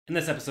In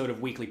this episode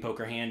of Weekly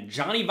Poker Hand,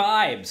 Johnny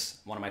Vibes,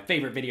 one of my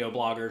favorite video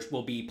bloggers,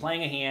 will be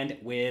playing a hand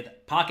with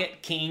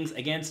pocket kings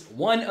against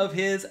one of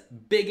his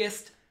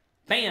biggest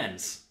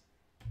fans.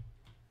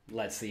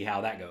 Let's see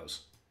how that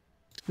goes.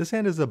 This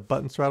hand is a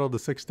button straddle to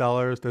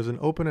 $6. There's an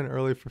open and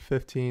early for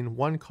 15,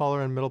 one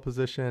caller in middle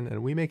position,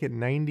 and we make it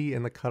 90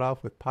 in the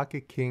cutoff with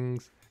pocket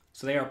kings.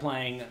 So they are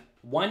playing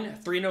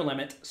 1-3 no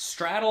limit,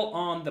 straddle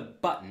on the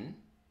button.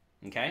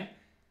 Okay?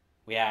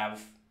 We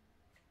have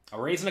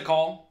a raise and a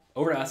call.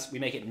 Over to us, we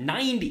make it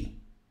 90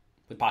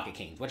 with pocket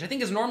kings, which I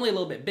think is normally a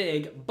little bit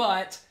big,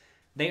 but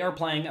they are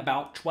playing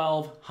about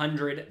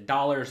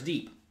 $1,200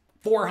 deep.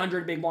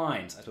 400 big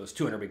blinds. I suppose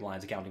 200 big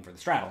blinds accounting for the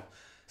straddle.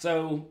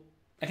 So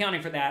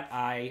accounting for that,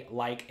 I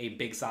like a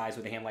big size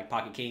with a hand like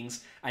pocket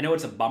kings. I know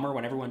it's a bummer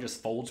when everyone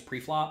just folds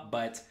pre-flop,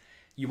 but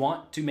you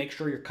want to make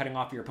sure you're cutting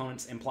off your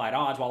opponent's implied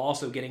odds while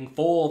also getting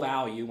full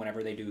value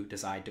whenever they do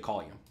decide to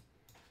call you.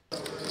 I'm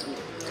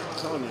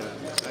telling you,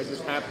 I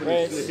just happened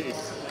to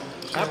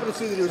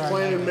see that he was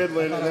playing in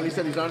Midland, and then he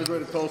said he's on his way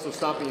to Tulsa,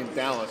 stopping in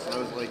Dallas. And I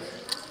was like,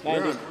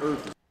 where on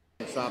earth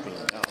is stopping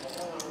in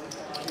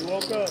Dallas? You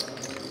woke up.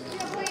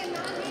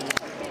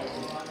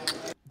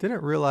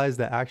 Didn't realize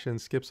that action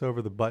skips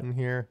over the button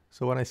here,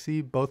 so when I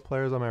see both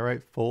players on my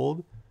right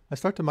fold, I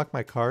start to muck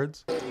my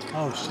cards.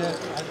 Oh shit, I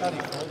thought he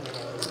folded.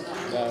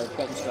 Yeah,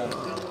 button straddle.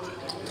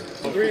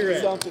 Three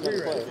red.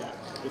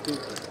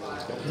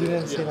 You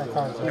didn't see my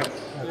cards, right?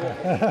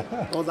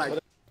 Okay. I was like,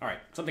 All right,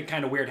 something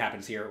kind of weird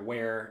happens here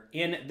where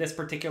in this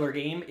particular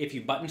game, if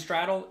you button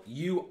straddle,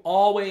 you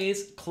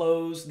always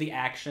close the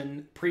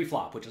action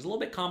pre-flop, which is a little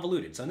bit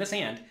convoluted. So in this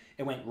hand,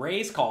 it went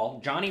raise,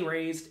 call, Johnny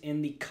raised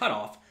in the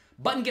cutoff,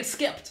 button gets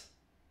skipped.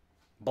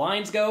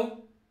 Blinds go,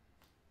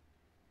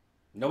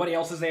 nobody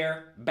else is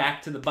there,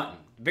 back to the button.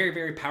 Very,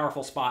 very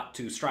powerful spot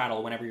to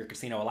straddle whenever your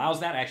casino allows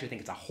that. I actually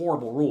think it's a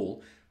horrible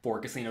rule for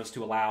casinos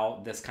to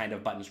allow this kind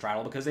of button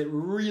straddle because it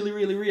really,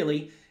 really,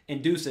 really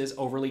induces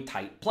overly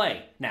tight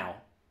play. Now,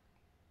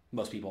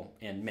 most people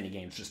in many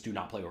games just do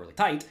not play overly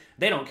tight.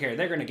 They don't care.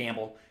 They're going to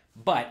gamble.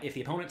 But if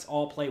the opponents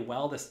all play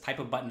well, this type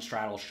of button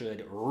straddle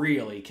should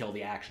really kill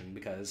the action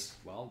because,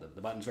 well,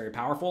 the button's very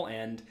powerful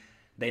and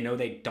they know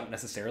they don't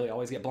necessarily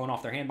always get blown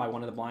off their hand by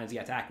one of the blinds they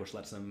attack, which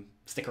lets them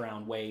stick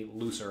around way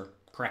looser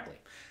correctly.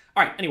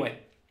 All right, anyway,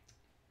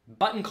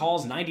 button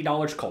calls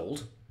 $90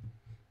 cold,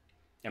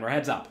 and we're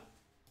heads up.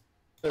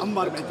 I'm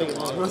about to make it.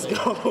 Let's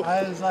go.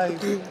 I was like,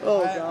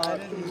 Oh, I God.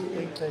 didn't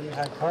think that you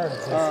had cards.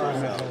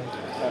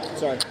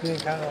 Sorry. Being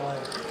kind of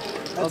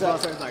like, I was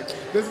about to say, like,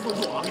 this is a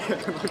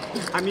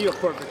vlog. I need a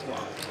perfect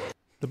vlog.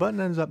 The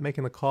button ends up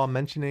making the call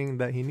mentioning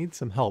that he needs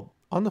some help.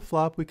 On the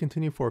flop, we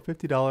continue for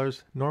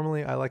 $50.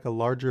 Normally, I like a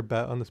larger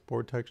bet on this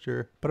board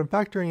texture, but I'm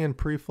factoring in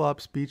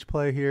pre-flop speech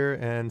play here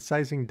and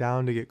sizing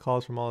down to get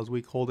calls from all his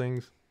weak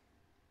holdings.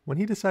 When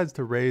he decides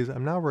to raise,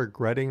 I'm now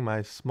regretting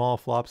my small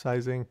flop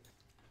sizing.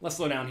 Let's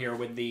slow down here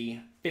with the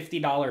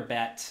 $50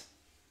 bet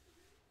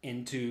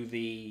into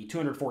the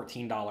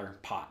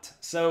 $214 pot.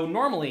 So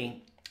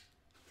normally,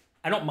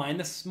 I don't mind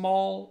the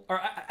small, or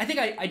I think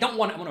I don't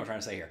want to, what am I trying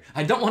to say here?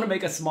 I don't want to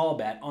make a small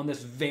bet on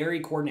this very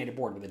coordinated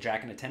board with a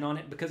jack and a 10 on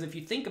it, because if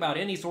you think about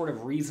any sort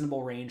of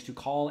reasonable range to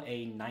call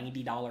a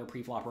 $90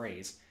 pre-flop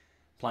raise,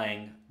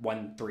 playing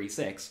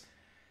 1-3-6,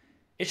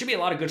 it should be a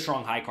lot of good,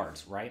 strong high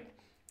cards, right?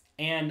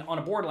 And on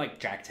a board like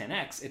Jack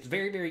 10X, it's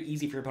very, very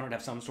easy for your opponent to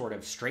have some sort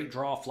of straight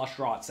draw, flush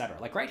draw, etc.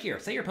 Like right here,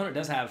 say your opponent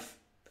does have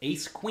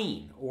Ace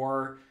Queen,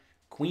 or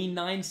Queen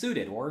 9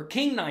 suited, or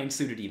King 9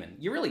 suited even.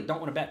 You really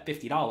don't want to bet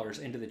 $50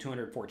 into the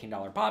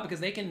 $214 pot because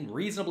they can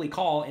reasonably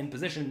call in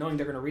position knowing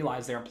they're going to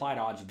realize their implied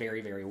odds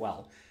very, very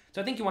well.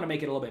 So I think you want to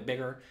make it a little bit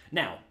bigger.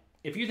 Now,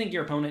 if you think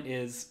your opponent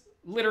is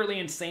literally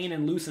insane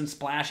and loose and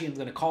splashy and is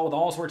going to call with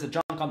all sorts of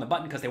junk on the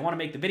button because they want to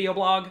make the video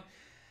blog,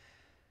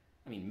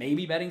 I mean,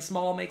 maybe betting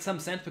small makes some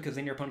sense because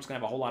then your opponent's going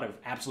to have a whole lot of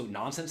absolute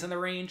nonsense in their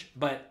range.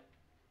 But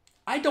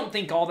I don't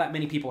think all that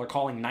many people are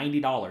calling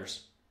 $90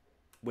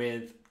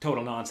 with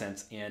total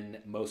nonsense in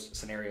most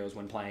scenarios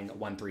when playing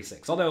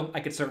 1-3-6. Although I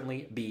could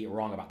certainly be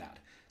wrong about that.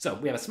 So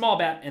we have a small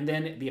bet and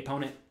then the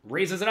opponent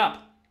raises it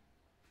up.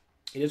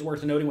 It is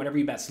worth noting whenever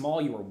you bet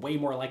small, you are way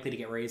more likely to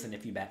get raised than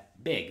if you bet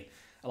big.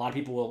 A lot of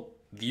people will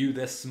view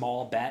this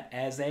small bet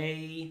as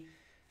a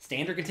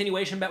standard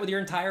continuation bet with your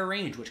entire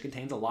range, which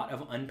contains a lot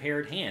of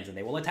unpaired hands, and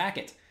they will attack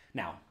it.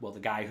 Now, will the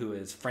guy who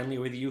is friendly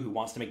with you, who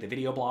wants to make the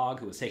video blog,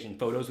 who is taking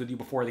photos with you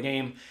before the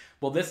game,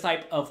 will this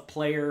type of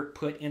player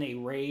put in a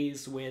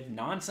raise with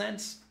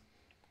nonsense?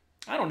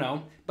 I don't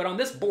know. But on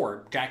this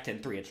board, Jack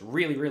 10-3, it's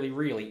really, really,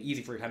 really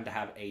easy for him to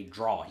have a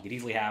draw. He could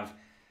easily have,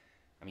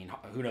 I mean,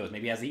 who knows,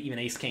 maybe he has even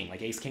Ace-King,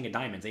 like Ace-King of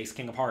diamonds,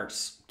 Ace-King of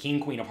hearts,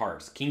 King-Queen of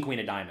hearts, King-Queen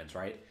of diamonds,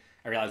 right?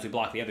 I realize we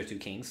blocked the other two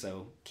kings,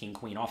 so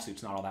King-Queen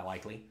offsuit's not all that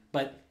likely.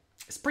 But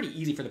it's pretty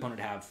easy for the opponent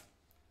to have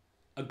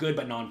a good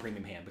but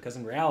non-premium hand, because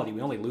in reality,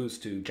 we only lose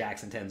to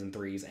Jacks and 10s and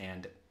 3s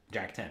and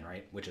Jack 10,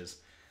 right? Which is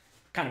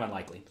kind of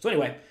unlikely. So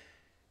anyway,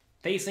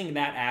 facing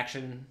that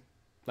action,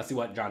 let's see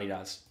what Johnny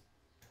does.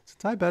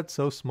 Since I bet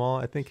so small,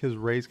 I think his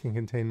raise can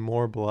contain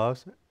more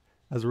bluffs.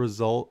 As a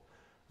result,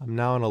 I'm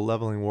now in a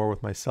leveling war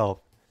with myself.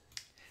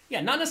 Yeah,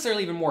 not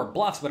necessarily even more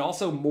bluffs, but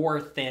also more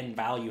thin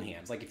value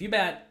hands. Like if you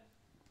bet,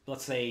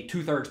 let's say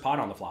 2/3 pot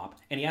on the flop,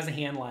 and he has a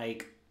hand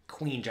like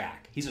Queen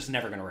Jack, he's just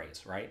never going to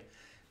raise, right?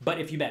 But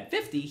if you bet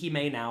 50, he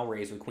may now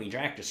raise with Queen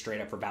Jack just straight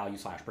up for value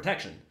 /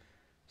 protection.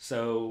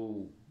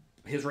 So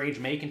his range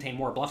may contain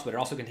more bluffs, but it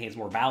also contains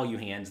more value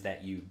hands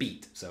that you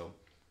beat. So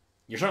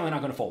you're certainly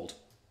not going to fold.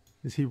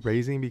 Is he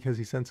raising because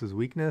he senses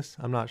weakness?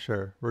 I'm not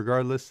sure.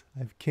 Regardless, I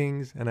have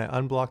kings and I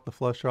unblock the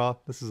flush draw.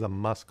 This is a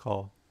must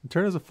call. The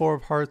turn is a 4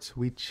 of hearts.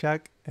 We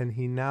check and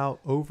he now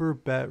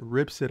overbet,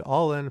 rips it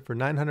all in for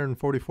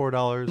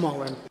 $944.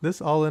 All in.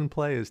 This all-in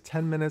play is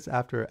 10 minutes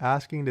after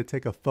asking to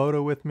take a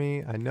photo with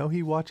me. I know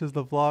he watches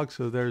the vlog,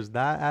 so there's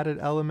that added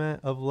element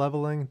of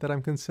leveling that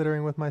I'm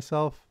considering with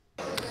myself.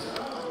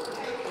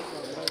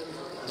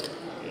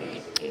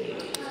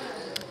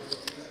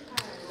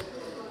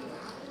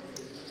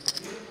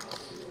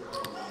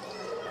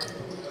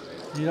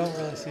 You don't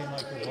really seem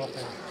like you're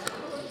bluffing.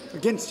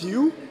 Against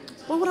you?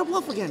 Why would I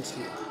bluff against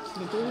you?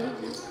 And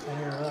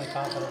you're really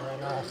confident right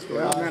now.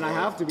 Well, man, I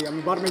have to be. I'm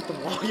about to make the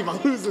vlog if I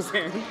lose this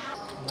hand. 9.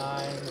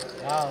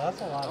 Wow,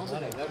 that's a lot of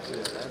money.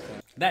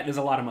 That is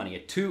a lot of money. A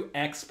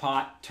 2x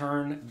pot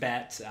turn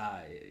bet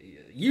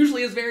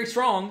usually is very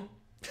strong.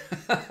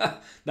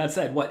 That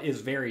said, what is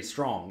very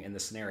strong in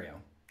this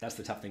scenario? That's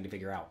the tough thing to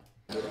figure out.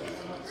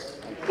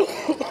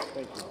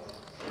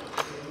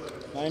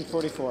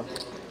 944. Man.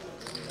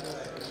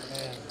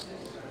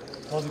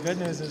 Well, the good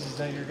news is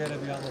that you're going to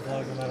be on the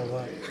vlog no matter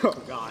what. Oh,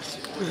 gosh.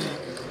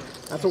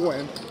 That's a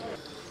win.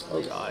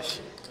 Oh, gosh.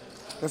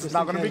 This is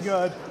not going to be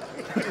good.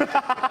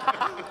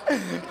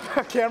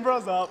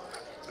 Camera's up.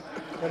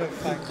 What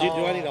if I Do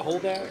call... I need to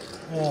hold that?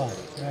 Oh,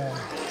 man.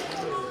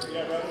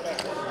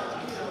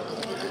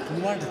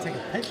 You wanted to take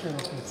a picture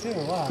with me, too.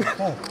 Wow.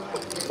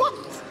 What?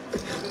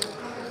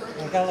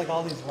 I got like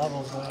all these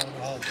levels going on in my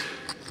head.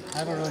 I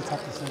have a really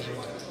tough decision.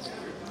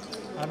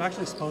 I'm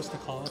actually supposed to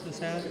call with this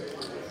hand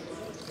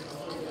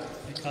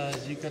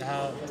because you could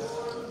have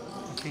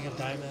a king of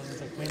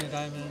diamonds, a queen of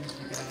diamonds,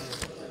 you could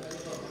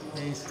have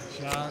ace,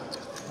 jack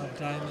of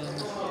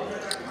diamonds.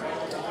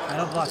 I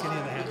don't block any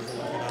of the hands that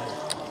you could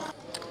have.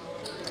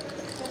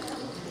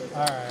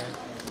 Alright.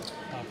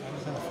 Fuck, I'm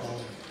just gonna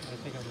fold. I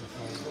think I'm gonna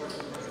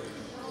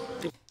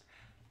fold.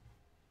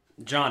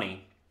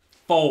 Johnny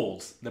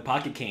folds the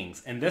pocket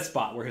kings in this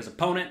spot where his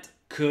opponent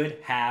could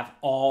have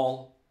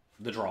all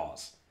the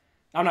draws.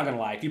 I'm not going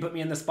to lie, if you put me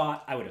in this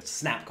spot, I would have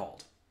snap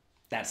called.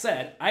 That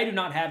said, I do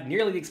not have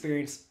nearly the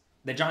experience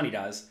that Johnny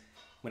does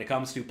when it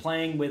comes to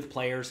playing with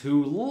players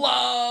who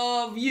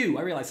love you.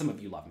 I realize some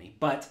of you love me,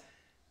 but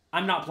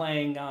I'm not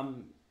playing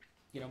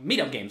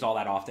meetup games all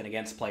that often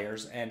against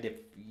players, and if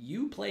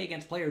you play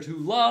against players who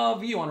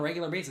love you on a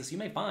regular basis, you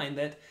may find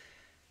that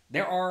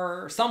there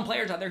are some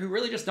players out there who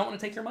really just don't want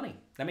to take your money.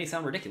 That may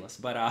sound ridiculous,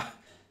 but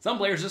some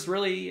players just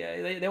really,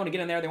 they want to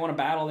get in there, they want to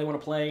battle, they want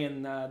to play,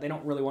 and they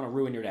don't really want to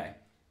ruin your day.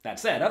 That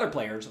said, other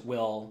players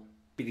will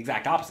be the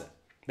exact opposite.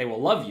 They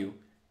will love you,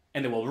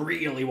 and they will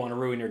really want to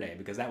ruin your day,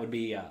 because that would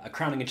be a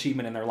crowning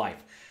achievement in their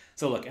life.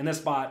 So look, in this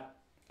spot,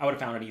 I would have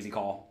found an easy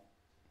call.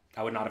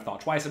 I would not have thought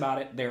twice about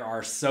it. There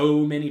are so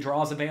many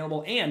draws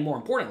available, and more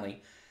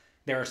importantly,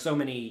 there are so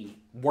many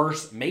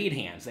worse made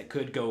hands that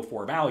could go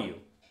for value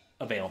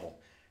available.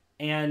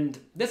 And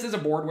this is a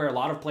board where a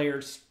lot of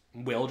players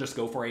will just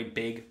go for a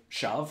big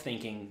shove,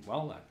 thinking,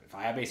 well, if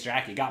I have ace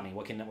jack, you got me.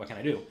 What can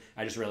I do?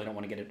 I just really don't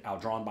want to get it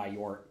outdrawn by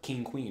your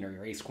king queen or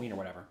your ace queen or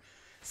whatever.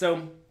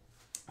 So,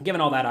 given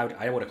all that,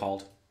 I would have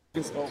called.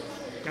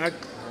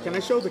 Can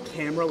I show the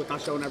camera without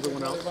showing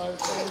everyone else?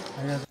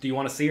 Do you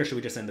want to see, or should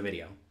we just end the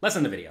video? Let's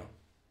end the video.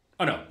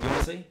 Oh no, you want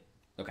to see?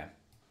 Okay.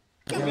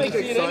 Make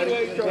it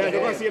exciting. Yeah, they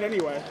want to see it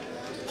anyway.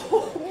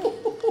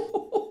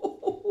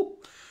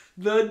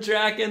 The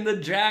jack and the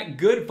jack.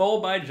 Good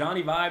fold by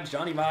Johnny Vibes.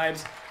 Johnny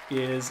Vibes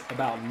is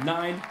about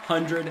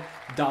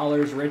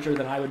 $900 richer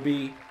than I would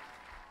be.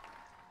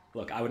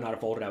 Look, I would not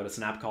have folded. I would have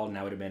snap called, and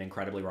I would have been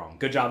incredibly wrong.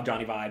 Good job,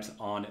 Johnny Vibes,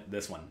 on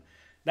this one.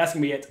 That's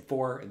going to be it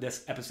for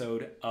this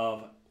episode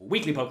of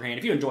Weekly Poker Hand.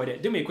 If you enjoyed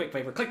it, do me a quick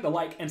favor. Click the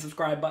like and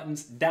subscribe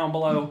buttons down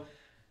below.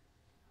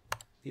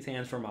 These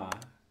hands from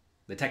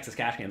the Texas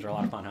Cash Games are a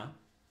lot of fun, huh?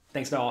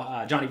 Thanks to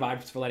all Johnny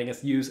Vibes for letting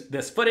us use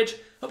this footage.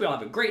 Hope you all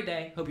have a great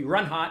day. Hope you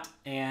run hot.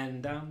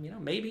 And,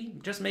 maybe,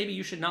 just maybe,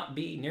 you should not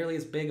be nearly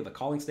as big of a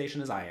calling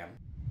station as I am.